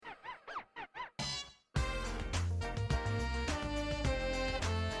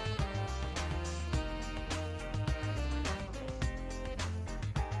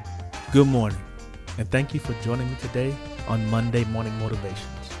Good morning, and thank you for joining me today on Monday Morning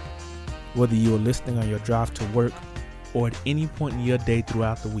Motivations. Whether you are listening on your drive to work or at any point in your day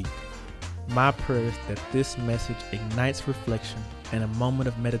throughout the week, my prayer is that this message ignites reflection and a moment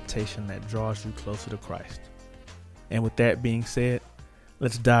of meditation that draws you closer to Christ. And with that being said,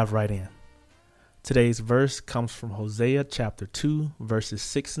 let's dive right in. Today's verse comes from Hosea chapter 2, verses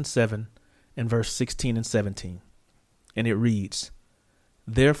 6 and 7, and verse 16 and 17. And it reads,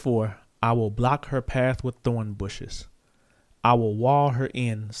 "Therefore I will block her path with thorn bushes. I will wall her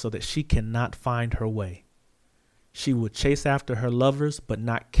in so that she cannot find her way. She will chase after her lovers but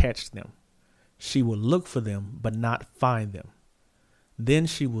not catch them. She will look for them but not find them. Then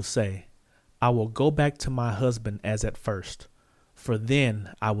she will say, I will go back to my husband as at first, for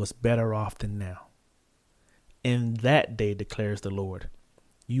then I was better off than now. In that day, declares the Lord,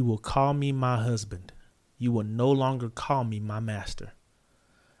 you will call me my husband. You will no longer call me my master.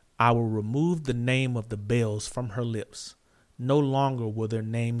 I will remove the name of the Baals from her lips. No longer will their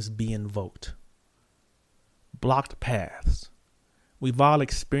names be invoked." Blocked paths. We've all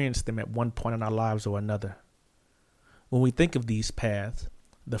experienced them at one point in our lives or another. When we think of these paths,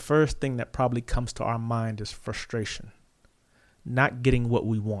 the first thing that probably comes to our mind is frustration, not getting what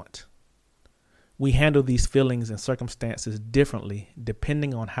we want. We handle these feelings and circumstances differently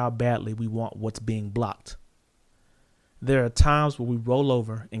depending on how badly we want what's being blocked. There are times where we roll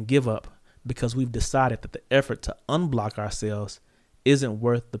over and give up because we've decided that the effort to unblock ourselves isn't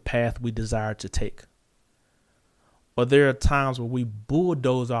worth the path we desire to take. Or there are times where we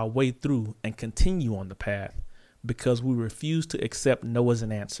bulldoze our way through and continue on the path because we refuse to accept no as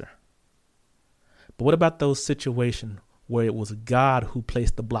an answer. But what about those situations where it was God who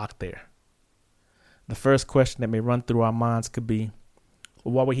placed the block there? The first question that may run through our minds could be,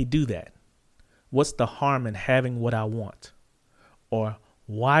 well, why would he do that? What's the harm in having what I want? Or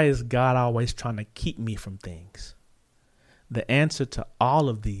why is God always trying to keep me from things? The answer to all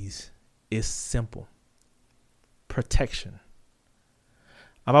of these is simple: protection.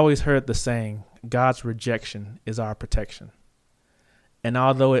 I've always heard the saying, God's rejection is our protection. And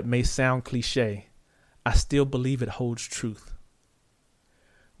although it may sound cliche, I still believe it holds truth.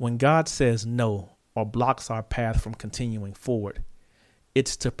 When God says no or blocks our path from continuing forward,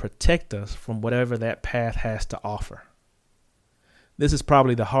 it's to protect us from whatever that path has to offer. This is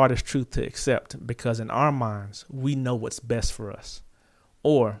probably the hardest truth to accept because in our minds, we know what's best for us.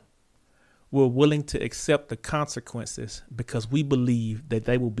 Or we're willing to accept the consequences because we believe that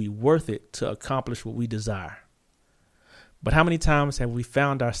they will be worth it to accomplish what we desire. But how many times have we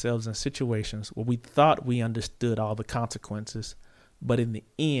found ourselves in situations where we thought we understood all the consequences, but in the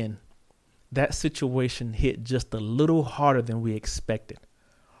end, that situation hit just a little harder than we expected,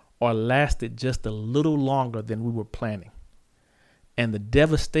 or lasted just a little longer than we were planning, and the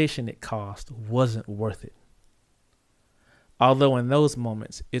devastation it caused wasn't worth it? Although in those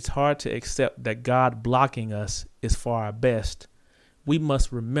moments, it's hard to accept that God blocking us is for our best, we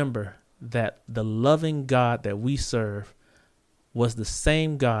must remember that the loving God that we serve was the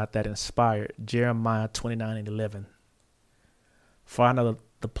same God that inspired Jeremiah 29:11. "For I know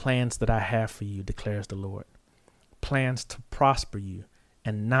the plans that I have for you, declares the Lord, plans to prosper you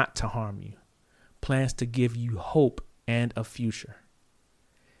and not to harm you, plans to give you hope and a future."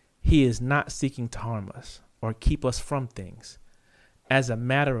 He is not seeking to harm us or keep us from things. As a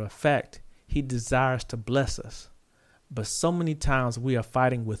matter of fact, he desires to bless us. But so many times we are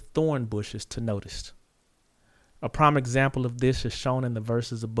fighting with thorn bushes to notice. A prime example of this is shown in the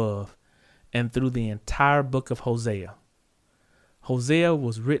verses above and through the entire book of Hosea. Hosea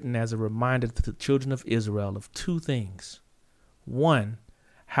was written as a reminder to the children of Israel of two things. One,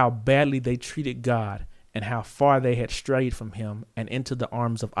 how badly they treated God and how far they had strayed from him and into the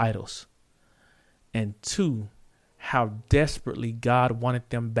arms of idols. And two, how desperately God wanted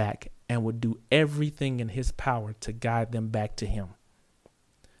them back and would do everything in his power to guide them back to him.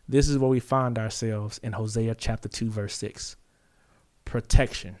 This is where we find ourselves in Hosea chapter 2, verse 6.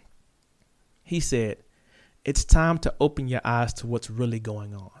 Protection. He said, it's time to open your eyes to what's really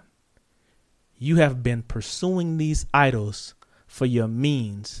going on. You have been pursuing these idols for your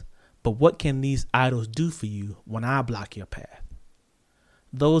means, but what can these idols do for you when I block your path?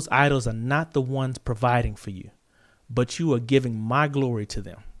 Those idols are not the ones providing for you, but you are giving my glory to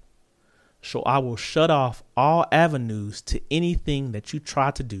them. So I will shut off all avenues to anything that you try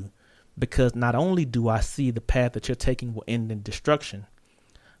to do, because not only do I see the path that you're taking will end in destruction,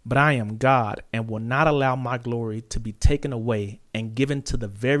 but I am God and will not allow my glory to be taken away and given to the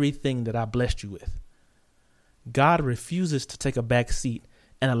very thing that I blessed you with. God refuses to take a back seat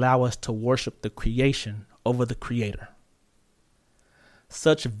and allow us to worship the creation over the creator.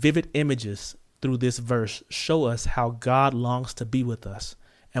 Such vivid images through this verse show us how God longs to be with us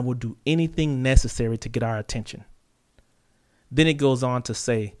and will do anything necessary to get our attention. Then it goes on to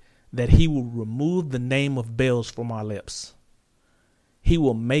say that he will remove the name of Baals from our lips. He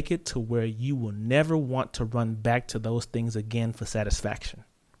will make it to where you will never want to run back to those things again for satisfaction.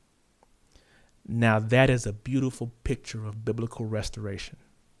 Now that is a beautiful picture of biblical restoration.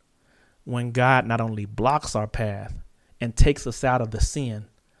 When God not only blocks our path and takes us out of the sin,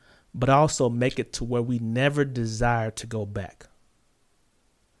 but also make it to where we never desire to go back.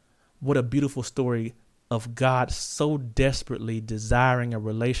 What a beautiful story of God so desperately desiring a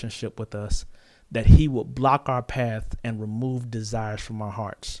relationship with us that he will block our path and remove desires from our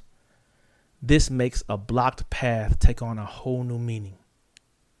hearts. This makes a blocked path take on a whole new meaning.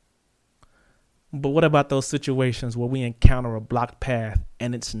 But what about those situations where we encounter a blocked path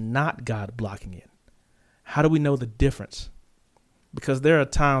and it's not God blocking it? How do we know the difference? Because there are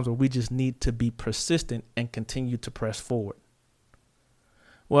times where we just need to be persistent and continue to press forward.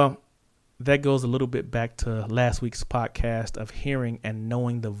 Well, that goes a little bit back to last week's podcast of hearing and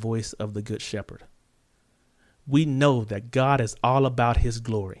knowing the voice of the Good Shepherd. We know that God is all about his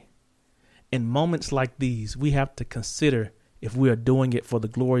glory. In moments like these, we have to consider if we are doing it for the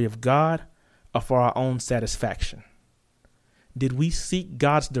glory of God or for our own satisfaction. Did we seek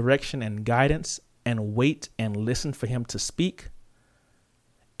God's direction and guidance and wait and listen for him to speak?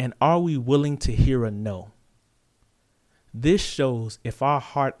 And are we willing to hear a no? This shows if our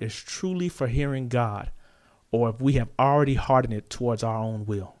heart is truly for hearing God or if we have already hardened it towards our own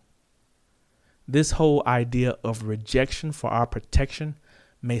will. This whole idea of rejection for our protection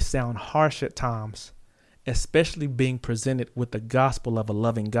may sound harsh at times, especially being presented with the gospel of a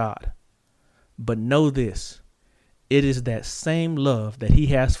loving God. But know this, it is that same love that he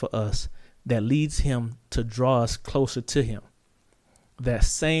has for us that leads him to draw us closer to him. That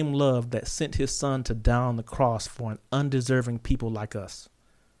same love that sent his son to die on the cross for an undeserving people like us.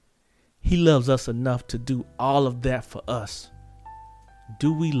 He loves us enough to do all of that for us.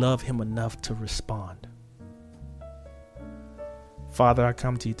 Do we love him enough to respond? Father, I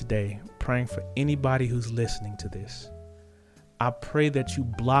come to you today praying for anybody who's listening to this. I pray that you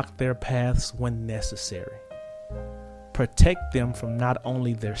block their paths when necessary. Protect them from not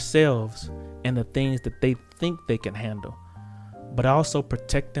only themselves and the things that they think they can handle, but also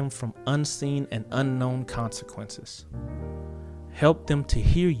protect them from unseen and unknown consequences. Help them to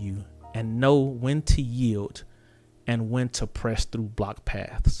hear you and know when to yield and when to press through blocked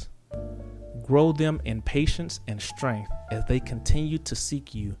paths. Grow them in patience and strength as they continue to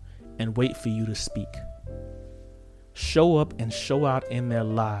seek you and wait for you to speak. Show up and show out in their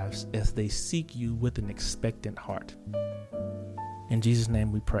lives as they seek you with an expectant heart. In Jesus'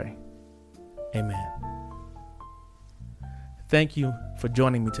 name we pray. Amen. Thank you for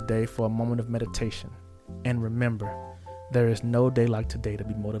joining me today for a moment of meditation. And remember, there is no day like today to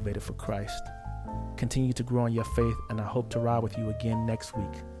be motivated for Christ. Continue to grow in your faith, and I hope to ride with you again next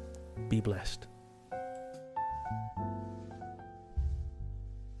week. Be blessed.